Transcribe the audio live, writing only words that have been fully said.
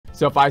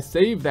So if I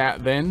save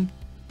that, then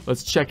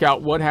let's check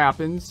out what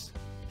happens.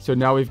 So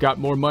now we've got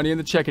more money in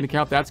the checking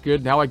account. That's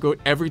good. Now I go,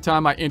 every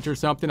time I enter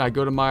something, I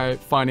go to my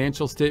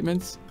financial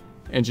statements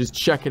and just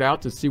check it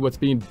out to see what's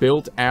being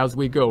built as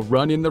we go.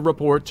 Run in the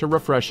report to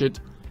refresh it.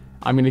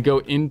 I'm going to go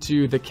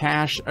into the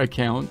cash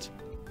account,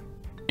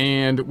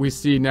 and we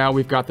see now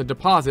we've got the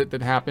deposit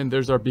that happened.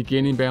 There's our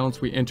beginning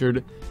balance we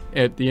entered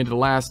at the end of the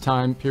last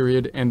time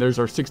period, and there's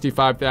our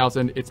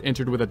 $65,000. It's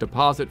entered with a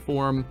deposit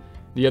form.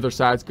 The other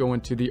side's going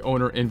to the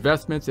owner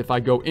investments. If I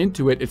go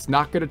into it, it's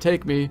not going to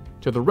take me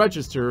to the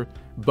register,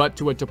 but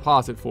to a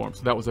deposit form.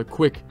 So that was a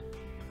quick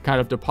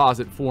kind of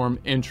deposit form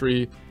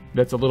entry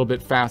that's a little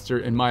bit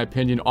faster, in my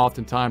opinion,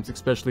 oftentimes,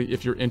 especially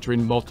if you're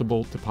entering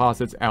multiple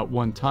deposits at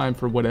one time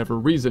for whatever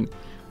reason.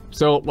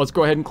 So let's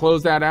go ahead and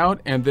close that out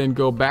and then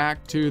go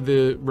back to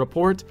the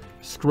report.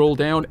 Scroll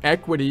down.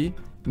 Equity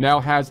now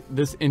has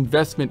this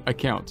investment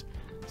account.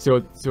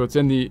 So it's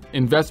in the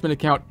investment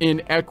account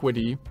in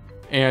equity,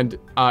 and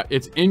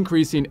it's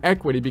increasing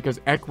equity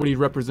because equity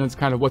represents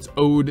kind of what's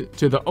owed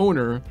to the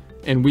owner.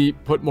 And we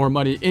put more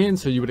money in,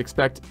 so you would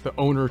expect the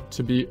owner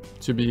to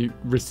be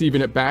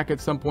receiving it back at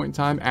some point in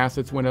time.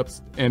 Assets went up,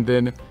 and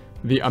then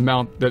the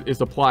amount that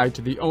is applied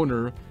to the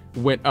owner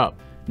went up.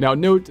 Now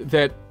note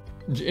that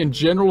in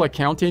general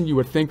accounting, you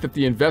would think that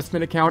the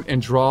investment account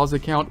and draws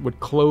account would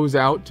close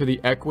out to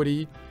the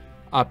equity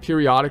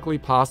periodically,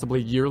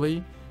 possibly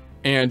yearly.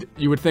 And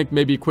you would think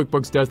maybe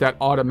QuickBooks does that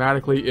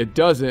automatically. It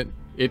doesn't.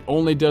 It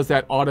only does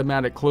that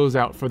automatic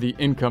closeout for the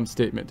income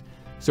statement.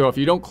 So if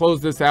you don't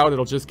close this out,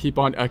 it'll just keep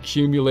on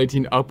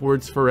accumulating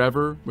upwards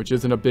forever, which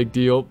isn't a big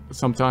deal.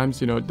 Sometimes,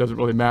 you know, it doesn't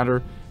really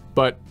matter.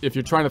 But if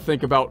you're trying to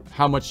think about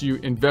how much you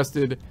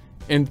invested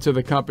into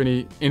the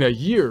company in a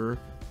year,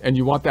 and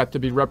you want that to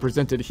be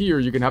represented here,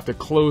 you're gonna have to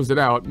close it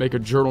out, make a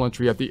journal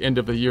entry at the end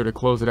of the year to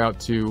close it out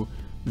to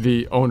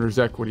the owner's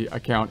equity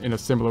account in a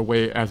similar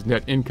way as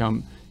net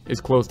income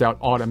is closed out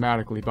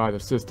automatically by the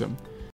system.